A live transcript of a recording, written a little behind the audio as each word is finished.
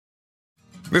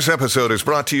This episode is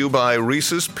brought to you by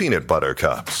Reese's Peanut Butter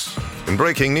Cups. In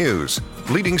breaking news,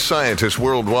 leading scientists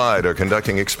worldwide are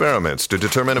conducting experiments to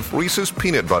determine if Reese's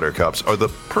Peanut Butter Cups are the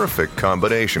perfect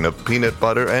combination of peanut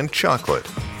butter and chocolate.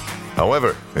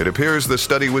 However, it appears the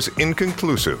study was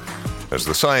inconclusive, as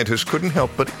the scientists couldn't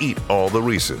help but eat all the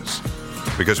Reese's.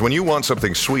 Because when you want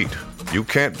something sweet, you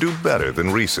can't do better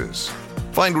than Reese's.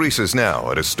 Find Reese's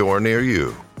now at a store near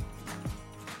you.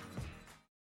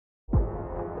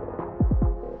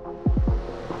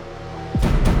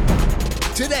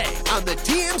 Today on the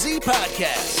TMZ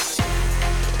Podcast.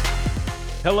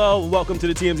 Hello, welcome to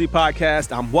the TMZ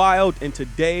Podcast. I'm Wild, and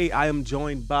today I am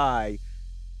joined by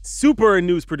super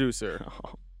news producer,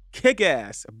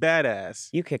 kick-ass, badass.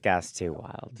 You kick ass too,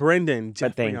 Wild. Brendan.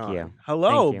 But thank Jeffrey you.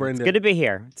 Hello, Thank you. Brendan. It's good to be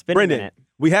here. It's been Brendan, a minute.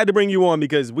 we had to bring you on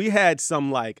because we had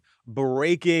some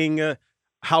breaking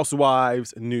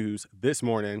housewives news this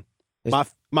morning.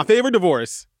 My favorite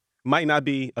divorce might not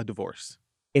be a divorce.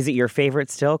 Is it your favorite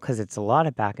still? Because it's a lot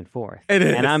of back and forth. It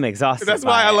is. And I'm exhausted. That's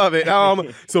by why I it. love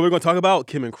it. So we're going to talk about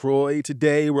Kim and Kroy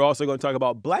today. We're also going to talk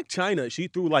about Blac Chyna. She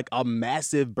threw a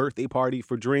massive birthday party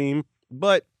for Dream,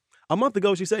 but a month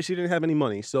ago she said she didn't have any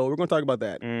money. So we're going to talk about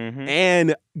that. Mm-hmm.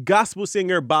 And gospel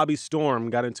singer Bobby Storm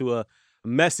got into a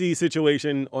messy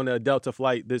situation on a Delta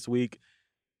flight this week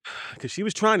because she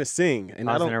was trying to sing and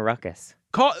Causing a ruckus.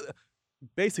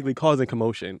 basically causing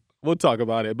commotion. We'll talk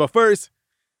about it. But first,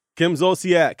 Kim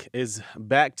Zolciak is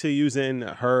back to using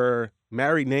her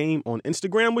married name on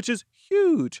Instagram, which is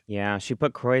huge. Yeah, she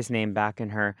put Kroy's name back in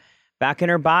her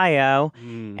bio.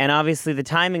 And obviously the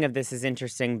timing of this is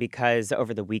interesting because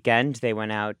over the weekend they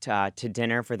went out to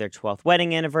dinner for their 12th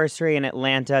wedding anniversary in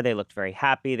Atlanta. They looked very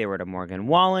happy. They were at a Morgan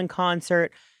Wallen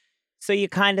concert. So you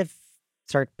kind of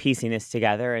start piecing this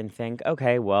together and think,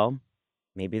 okay, well,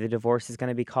 maybe the divorce is going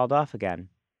to be called off again.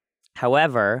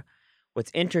 However,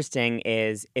 what's interesting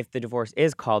is if the divorce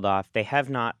is called off, they have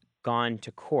not gone to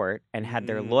court and had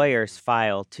their lawyers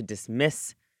file to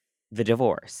dismiss the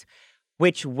divorce,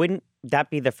 which wouldn't that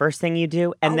be the first thing you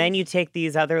do? And then you take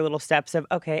these other little steps of,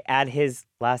 okay, add his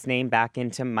last name back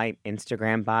into my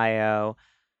Instagram bio.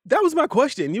 That was my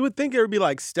question. You would think there would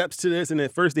be steps to this, and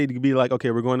at first they'd be like,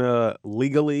 okay, we're going to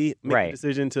legally make a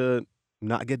decision to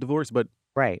not get divorced, but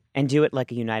right. And do it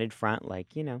like a united front,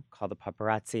 call the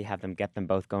paparazzi, have them get them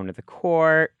both going to the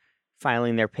court,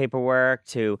 filing their paperwork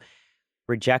to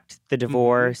reject the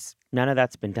divorce. None of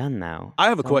that's been done, though. I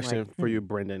have a question for you,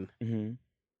 Brendan. Mm-hmm.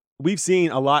 We've seen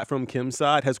a lot from Kim's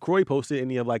side. Has Kroy posted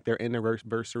any of their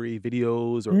anniversary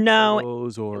videos or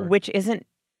photos? Which isn't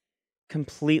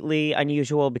completely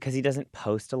unusual because he doesn't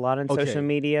post a lot on social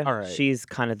media. All right. She's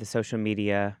kind of the social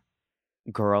media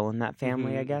girl in that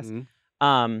family, I guess.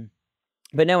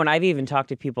 But no, and I've even talked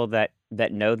to people that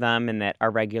know them and that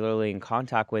are regularly in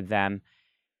contact with them,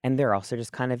 and they're also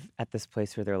just kind of at this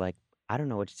place where they're like, I don't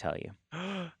know what to tell you.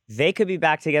 They could be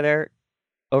back together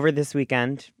over this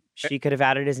weekend. She could have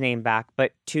added his name back,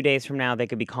 but 2 days from now, they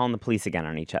could be calling the police again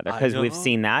on each other because we've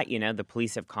seen that. The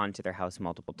police have gone to their house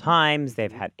multiple times.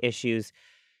 They've had issues,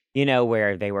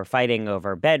 where they were fighting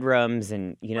over bedrooms,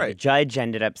 and the judge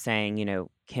ended up saying,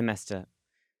 Kim has to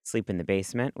sleep in the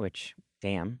basement, which.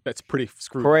 Damn. That's pretty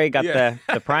screwed. Kroy got the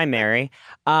primary.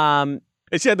 And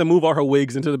she had to move all her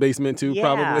wigs into the basement too,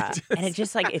 probably. And it's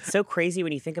just it's so crazy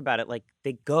when you think about it.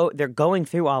 They're going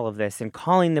through all of this and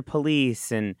calling the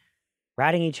police and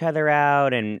ratting each other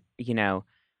out. And,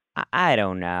 I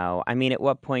don't know. I mean, at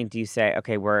what point do you say,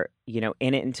 okay, we're, in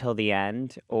it until the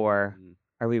end, or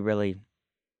are we really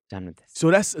done with this?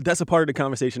 So that's a part of the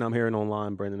conversation I'm hearing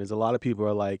online, Brendan, is a lot of people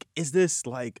are like, is this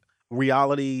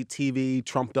reality TV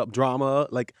trumped up drama?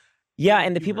 Yeah,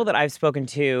 and the people that I've spoken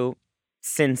to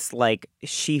since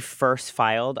she first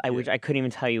filed, I couldn't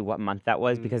even tell you what month that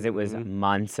was because it was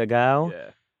months ago,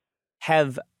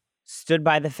 have stood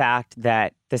by the fact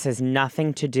that this has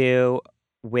nothing to do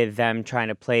with them trying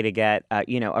to play to get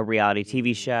a reality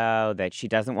TV show, that she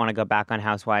doesn't want to go back on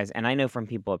Housewives. And I know from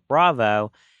people at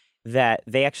Bravo that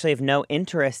they actually have no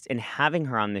interest in having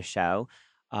her on the show.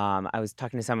 I was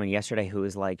talking to someone yesterday who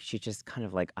was she's just kind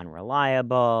of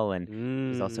unreliable,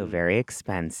 and she's also very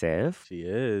expensive. She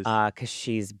is. Because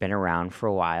she's been around for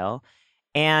a while.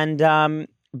 And,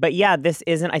 but yeah, this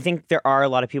isn't, I think there are a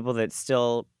lot of people that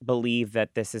still believe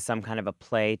that this is some kind of a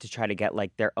play to try to get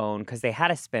their own, because they had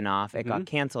a spinoff. It got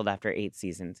canceled after 8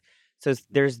 seasons. So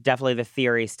there's definitely the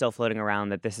theory still floating around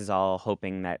that this is all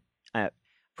hoping that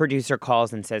producer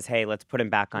calls and says, hey, let's put him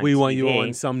back on We TV. want you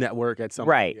on some network at some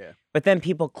right. point. Yeah. But then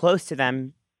people close to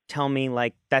them tell me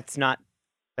that's not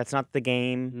the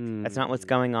game. That's not what's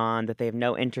going on, that they have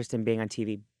no interest in being on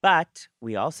TV. But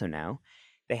we also know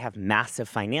they have massive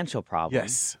financial problems.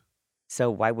 Yes. So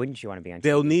why wouldn't you want to be on TV?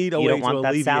 They'll need a you way don't to want that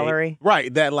alleviate salary?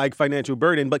 right, that like financial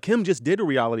burden. But Kim just did a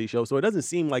reality show, so it doesn't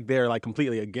seem like they're like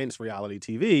completely against reality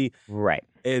TV. Right.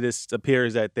 It just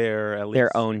appears that they're at least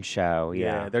Their own show,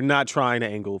 yeah. they're not trying to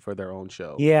angle for their own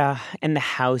show. Yeah, and the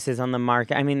house is on the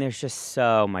market. I mean, there's just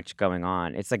so much going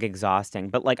on. It's like exhausting.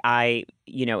 But like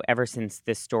ever since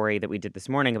this story that we did this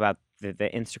morning about the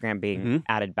Instagram being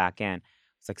added back in,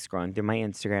 it's like scrolling through my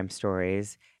Instagram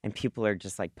stories and people are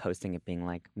just like posting it being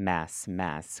like mess,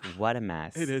 what a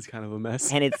mess. It is kind of a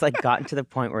mess. And it's like gotten to the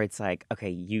point where it's like, okay,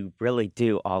 you really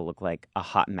do all look like a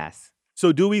hot mess.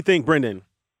 So do we think, Brendan,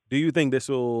 do you think this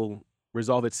will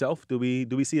resolve itself? Do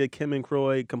we see a Kim and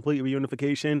Kroy complete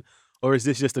reunification? Or is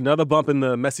this just another bump in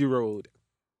the messy road?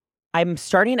 I'm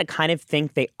starting to kind of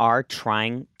think they are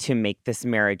trying to make this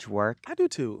marriage work. I do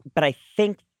too. But I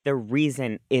think the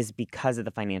reason is because of the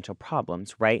financial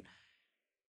problems, right?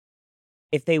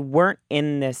 If they weren't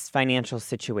in this financial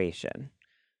situation,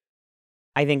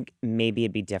 I think maybe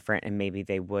it'd be different and maybe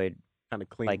they would Kind of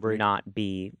clean like break. not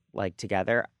be like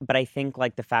together. But I think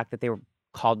like the fact that they were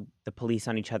called the police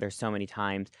on each other so many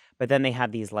times, but then they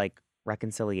have these like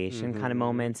reconciliation kind of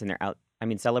moments and they're out. I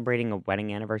mean, celebrating a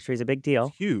wedding anniversary is a big deal.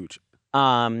 It's huge.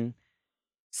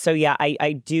 So yeah,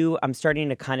 I'm starting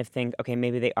to kind of think, okay,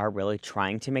 maybe they are really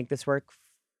trying to make this work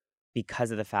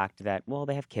because of the fact that, well,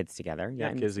 they have kids together.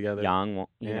 Yeah, kids together. Young,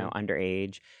 you know,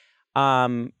 underage.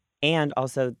 And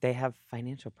also they have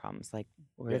financial problems. Like,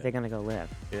 where are they going to go live?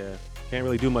 Yeah. Can't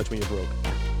really do much when you're broke.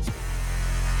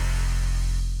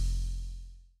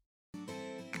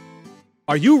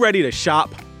 Are you ready to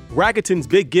shop? Rakuten's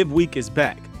Big Give Week is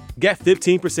back. Get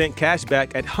 15% cash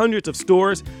back at hundreds of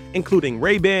stores, including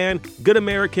Ray-Ban, Good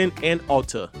American, and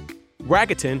Ulta.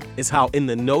 Rakuten is how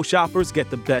in-the-know shoppers get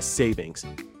the best savings.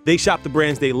 They shop the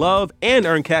brands they love and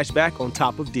earn cash back on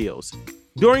top of deals.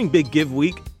 During Big Give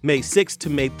Week, May 6th to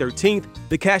May 13th,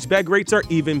 the cashback rates are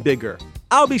even bigger.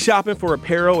 I'll be shopping for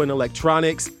apparel and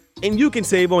electronics, and you can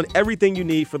save on everything you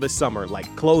need for the summer,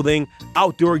 like clothing,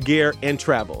 outdoor gear, and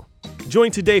travel.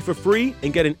 Join today for free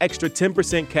and get an extra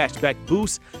 10% cashback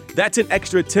boost. That's an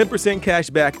extra 10%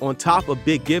 cashback on top of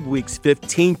Big Give Week's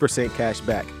 15%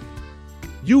 cashback.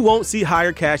 You won't see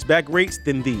higher cashback rates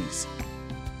than these.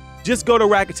 Just go to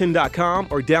Rakuten.com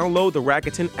or download the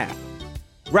Rakuten app.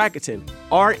 Rakuten,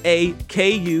 Rakuten.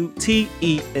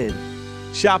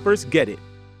 Shoppers get it.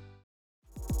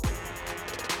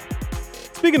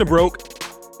 Speaking of broke,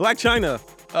 Blac Chyna.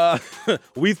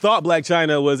 We thought Blac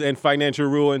Chyna was in financial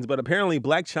ruins, but apparently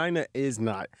Blac Chyna is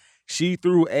not. She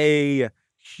threw a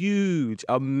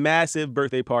massive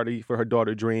birthday party for her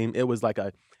daughter Dream. It was like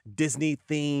a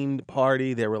Disney-themed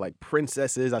party. There were like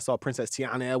princesses. I saw Princess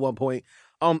Tiana at one point.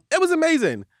 It was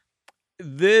amazing.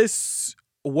 This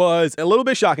was a little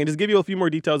bit shocking. Just give you a few more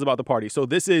details about the party. So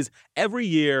this is every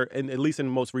year, and at least in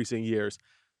most recent years,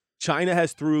 Chyna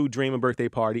has threw Dream a birthday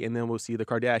party, and then we'll see the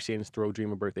Kardashians throw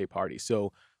Dream a birthday party.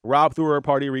 So Rob threw her a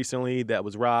party recently. That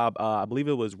was Rob. I believe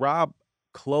it was Rob,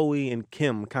 Chloe, and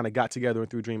Kim kind of got together and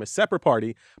threw Dream a separate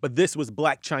party. But this was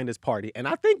Blac Chyna's party. And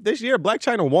I think this year Blac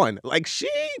Chyna won.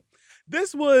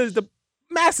 This was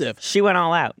massive. She went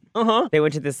all out. Uh-huh. They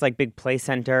went to this like big play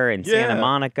center in Santa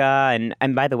Monica.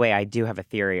 And by the way, I do have a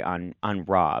theory on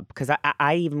Rob. Because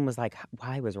I even was like,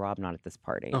 why was Rob not at this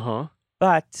party? Uh-huh.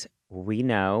 But we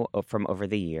know from over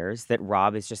the years that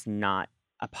Rob is just not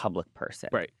a public person.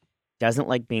 Right. Doesn't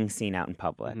like being seen out in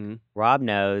public. Mm-hmm. Rob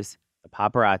knows the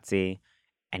paparazzi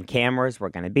and cameras were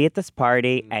going to be at this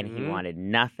party, and he wanted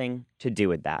nothing to do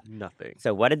with that. Nothing.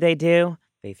 So what did they do?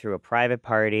 They threw a private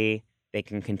party. They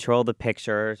can control the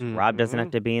pictures. Rob doesn't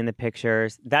have to be in the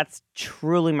pictures. That's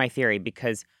truly my theory,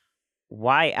 because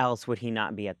why else would he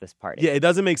not be at this party? Yeah, it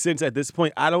doesn't make sense at this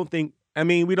point.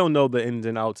 We don't know the ins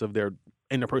and outs of their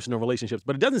interpersonal relationships,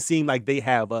 but it doesn't seem like they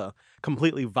have a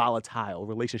completely volatile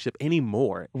relationship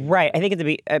anymore. Right. I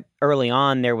think early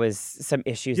on there was some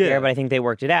issues there, but I think they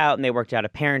worked it out, and they worked out a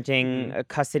parenting a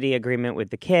custody agreement with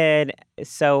the kid.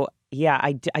 So yeah,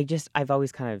 I've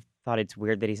always kind of thought it's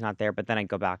weird that he's not there, but then I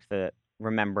go back to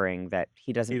remembering that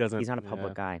he's not a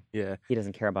public guy. Yeah. He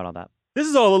doesn't care about all that. This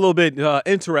is all a little bit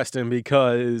interesting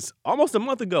because almost a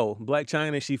month ago, Blac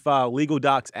Chyna, she filed legal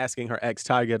docs asking her ex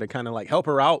Tyga to kind of like help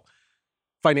her out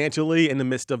financially in the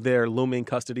midst of their looming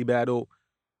custody battle.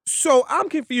 So I'm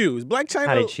confused. Blac Chyna.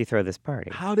 How did she throw this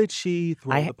party? How did she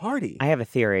throw the party? I have a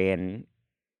theory, and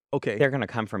okay, they're going to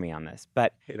come for me on this.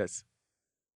 But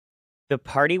the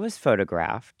party was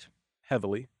photographed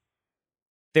heavily.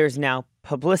 There's now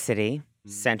publicity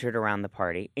centered around the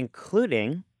party,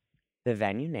 including the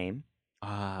venue name.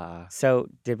 So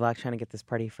did Blac Chyna get this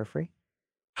party for free?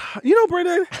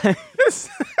 Brendan.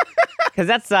 Because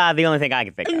Because that's the only thing I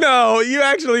can think of. No, you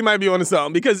actually might be onto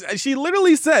something because she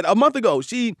literally said a month ago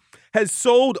she has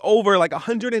sold over like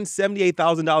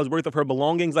 $178,000 worth of her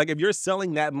belongings. Like, if you're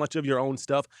selling that much of your own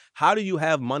stuff, how do you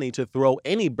have money to throw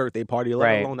any birthday party,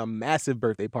 let alone a massive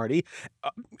birthday party?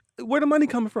 Where the money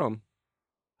coming from?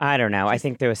 I don't know. I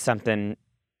think there was something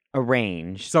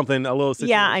arranged. Something, a little situation.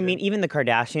 Yeah, I mean, even the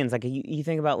Kardashians, like, you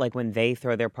think about, like, when they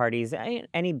throw their parties,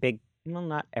 any big, well,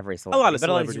 not every celebrity, a lot of but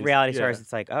all these celebrities, reality stars,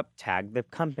 it's like, tag the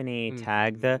company,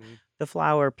 tag the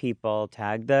flower people,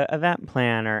 tag the event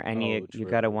planner, and you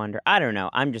got to wonder. I don't know.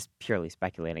 I'm just purely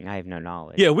speculating. I have no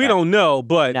knowledge. Yeah, we don't know,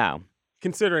 but no.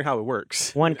 Considering how it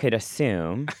works. One could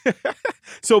assume.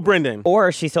 So, Brendan.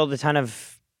 Or she sold a ton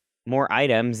of more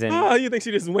items. And you think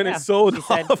she just went and sold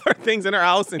all of her things in her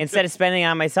house? And instead of spending it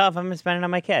on myself, I'm going to spend it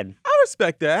on my kid. I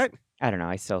respect that. I don't know.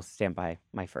 I still stand by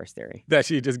my first theory. That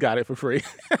she just got it for free.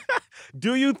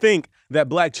 Do you think that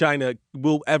Blac Chyna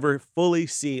will ever fully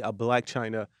see a Blac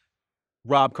Chyna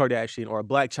Rob Kardashian or a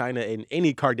Blac Chyna in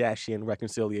any Kardashian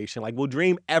reconciliation? Like, will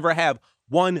Dream ever have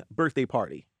one birthday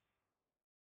party?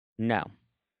 No.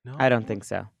 I don't think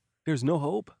so. There's no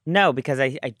hope? No, because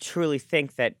I truly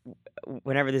think that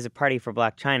whenever there's a party for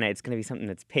Blac Chyna, it's going to be something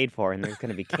that's paid for, and there's going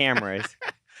to be cameras,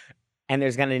 and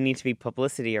there's going to need to be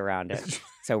publicity around it.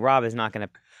 So Rob is not going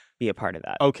to be a part of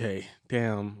that. Okay,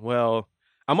 damn. Well,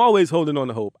 I'm always holding on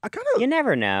to hope. You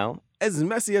never know. As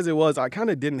messy as it was, I kind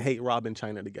of didn't hate Rob and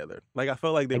Chyna together. Like, I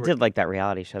felt like they were... I did like that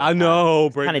reality show. I know,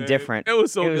 Brendan. Kind of different. It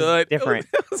was so good. Different.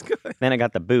 It was good. Then I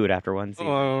got the boot after one season.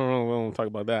 Oh, we won't talk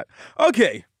about that.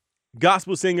 Okay.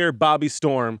 Gospel singer Bobby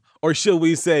Storm, or should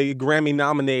we say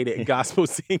Grammy-nominated gospel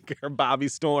singer Bobby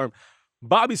Storm.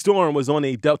 Bobby Storm was on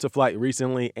a Delta flight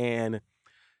recently, and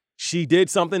she did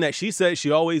something that she said she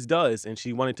always does, and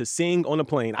she wanted to sing on a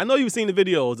plane. I know you've seen the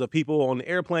videos of people on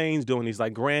airplanes doing these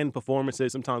like grand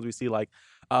performances. Sometimes we see like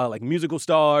musical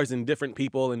stars and different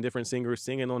people and different singers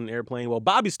singing on an airplane. Well,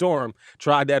 Bobby Storm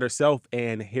tried that herself,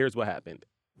 and here's what happened.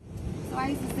 So I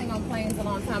used to sing on planes a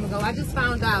long time ago. I just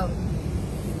found out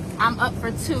I'm up for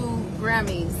 2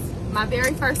 Grammys. My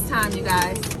very first time, you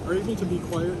guys. Are you able to be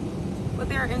quiet? But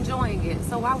they're enjoying it.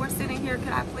 So while we're sitting here,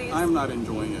 could I please? I'm not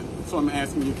enjoying it. So I'm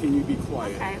asking you, can you be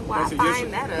quiet? Okay, well, I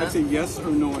find that up. That's a yes or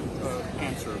no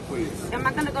answer, please. Am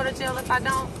I going to go to jail if I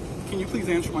don't? Can you please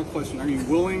answer my question? Are you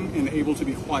willing and able to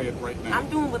be quiet right now? I'm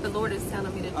doing what the Lord is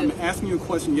telling me to do. I'm asking you a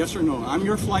question, yes or no. I'm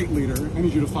your flight leader. I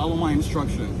need you to follow my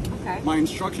instruction. Okay. My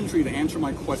instruction for you to answer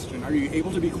my question. Are you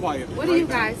able to be quiet What do you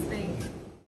guys think?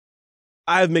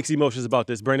 I have mixed emotions about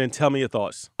this. Brendan, tell me your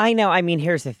thoughts. I know. I mean,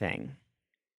 here's the thing.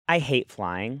 I hate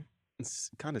flying. It's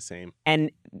kind of same.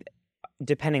 And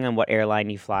depending on what airline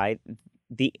you fly,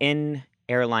 the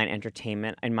in-airline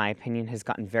entertainment, in my opinion, has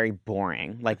gotten very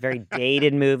boring. Like very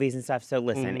dated movies and stuff. So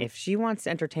listen, if she wants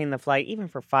to entertain the flight, even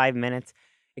for 5 minutes,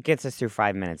 it gets us through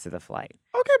 5 minutes of the flight.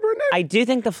 Okay, Brendan. I do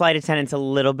think the flight attendant's a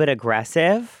little bit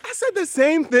aggressive. I said the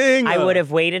same thing. I would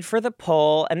have waited for the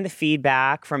poll and the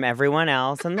feedback from everyone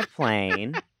else on the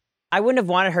plane. I wouldn't have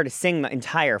wanted her to sing the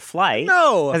entire flight.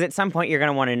 No. Because at some point you're going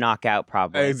to want to knock out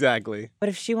probably. Exactly. But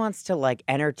if she wants to like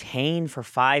entertain for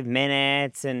 5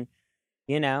 minutes and,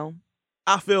 you know.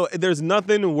 I feel there's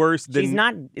nothing worse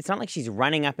than... It's not like she's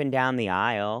running up and down the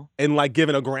aisle. And like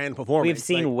giving a grand performance. We've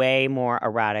seen way more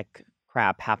erratic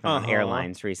crap happen on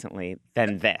airlines recently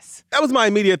than this. That was my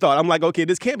immediate thought. I'm like, okay,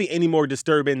 this can't be any more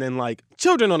disturbing than like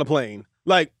children on a plane.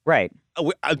 Like, right.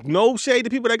 No shade to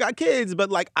people that got kids, but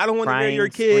like, I don't want to hear your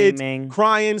kids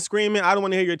crying, screaming. I don't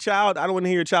want to hear your child. I don't want to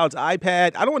hear your child's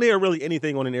iPad. I don't want to hear really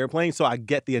anything on an airplane, so I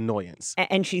get the annoyance.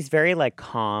 And she's very like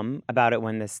calm about it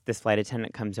when this flight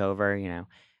attendant comes over, you know,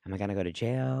 am I going to go to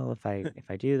jail if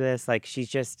I do this? Like, she's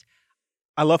just...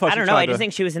 I love how I don't know. I just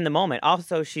think she was in the moment.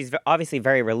 Also, she's obviously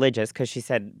very religious because she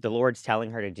said the Lord's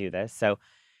telling her to do this. So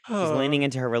she's leaning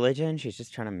into her religion. She's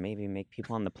just trying to maybe make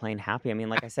people on the plane happy. I mean,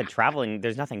 like I said, traveling,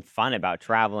 there's nothing fun about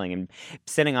traveling and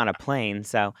sitting on a plane.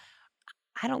 So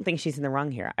I don't think she's in the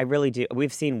wrong here. I really do.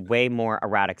 We've seen way more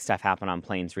erratic stuff happen on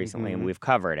planes recently, and we've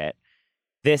covered it.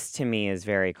 This, to me, is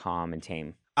very calm and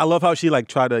tame. I love how she like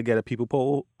tried to get a people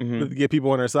poll to get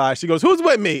people on her side. She goes, "Who's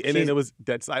with me?" And then it was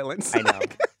dead silence. I know.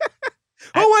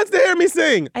 Who wants to hear me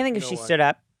sing? I think if she stood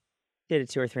up, did a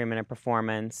 2 or 3 minute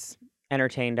performance,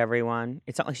 entertained everyone.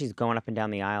 It's not like she's going up and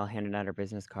down the aisle, handing out her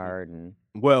business card. And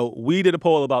well, we did a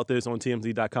poll about this on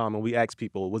TMZ.com, and we asked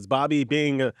people, was Bobby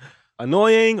being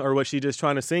annoying or was she just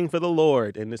trying to sing for the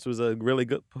Lord? And this was a really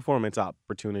good performance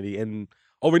opportunity. And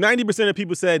over 90% of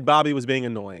people said Bobby was being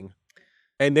annoying.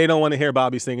 And they don't want to hear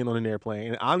Bobby singing on an airplane.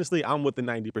 And honestly, I'm with the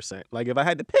 90%. Like, if I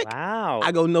had to pick, wow,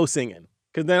 I go no singing.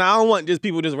 Because then I don't want just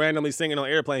people just randomly singing on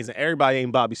airplanes and everybody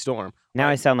ain't Bobby Storm. Now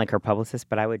I sound like her publicist,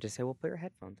 but I would just say, well, put your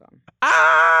headphones on.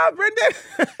 Ah, Brendan.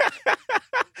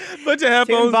 Put your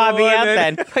headphones Tune Bobby on. out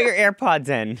then. Put your AirPods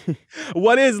in.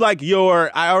 What is like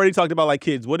I already talked about like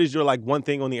kids. What is your like one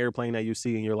thing on the airplane that you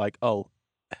see and you're like, oh,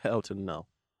 hell to no.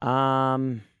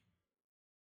 Oh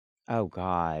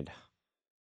God.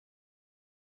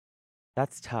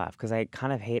 That's tough because I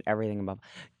kind of hate everything about.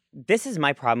 This is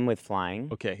my problem with flying.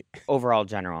 Okay. Overall,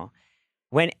 general.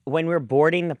 When we're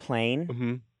boarding the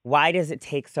plane, why does it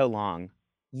take so long?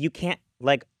 You can't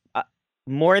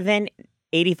more than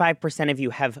 85% of you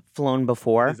have flown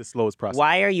before. It's the slowest process.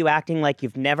 Why are you acting like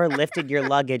you've never lifted your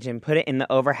luggage and put it in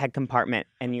the overhead compartment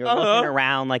and you're looking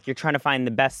around like you're trying to find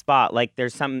the best spot? Like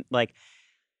there's some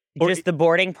just the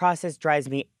boarding process drives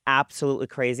me absolutely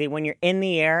crazy. When you're in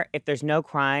the air, if there's no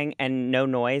crying and no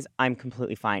noise, I'm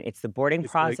completely fine. It's the boarding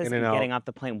process and getting off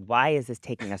the plane. Why is this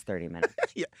taking us 30 minutes?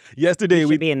 Yesterday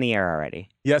we should be in the air already.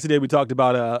 Yesterday we talked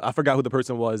about I forgot who the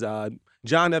person was.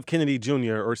 John F. Kennedy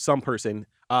Jr. or some person.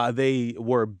 They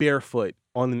were barefoot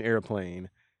on an airplane,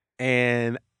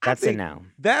 and that's a no.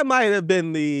 That might have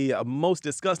been the most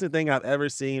disgusting thing I've ever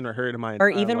seen or heard in my entire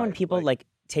life. Or even when people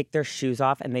take their shoes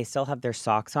off and they still have their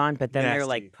socks on, but then they're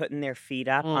like putting their feet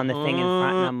up on the thing in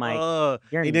front, and I'm like,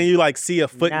 and then you like see a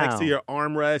foot next to your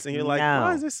armrest, and you're like,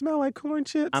 why does it smell like corn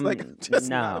chips? I'm just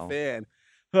not a fan.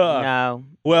 No.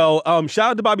 Well,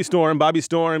 shout out to Bobby Storm. Bobby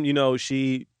Storm,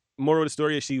 moral of the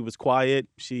story is she was quiet.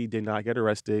 She did not get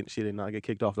arrested. She did not get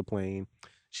kicked off the plane.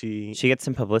 She gets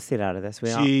some publicity out of this.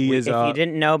 If you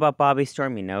didn't know about Bobby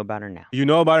Storm, you know about her now. You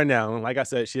know about her now. And like I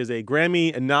said, she is a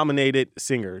Grammy-nominated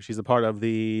singer. She's a part of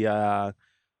the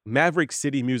Maverick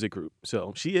City Music Group.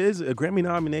 So she is a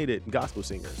Grammy-nominated gospel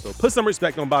singer. So put some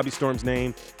respect on Bobby Storm's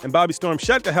name. And Bobby Storm,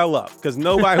 shut the hell up, because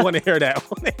nobody want to hear that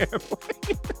on the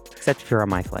airplane. Except if you're on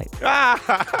my flight.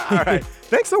 All right.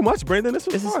 Thanks so much, Brendan. This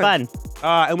was fun.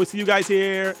 And we'll see you guys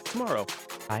here tomorrow.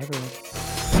 Bye, everyone.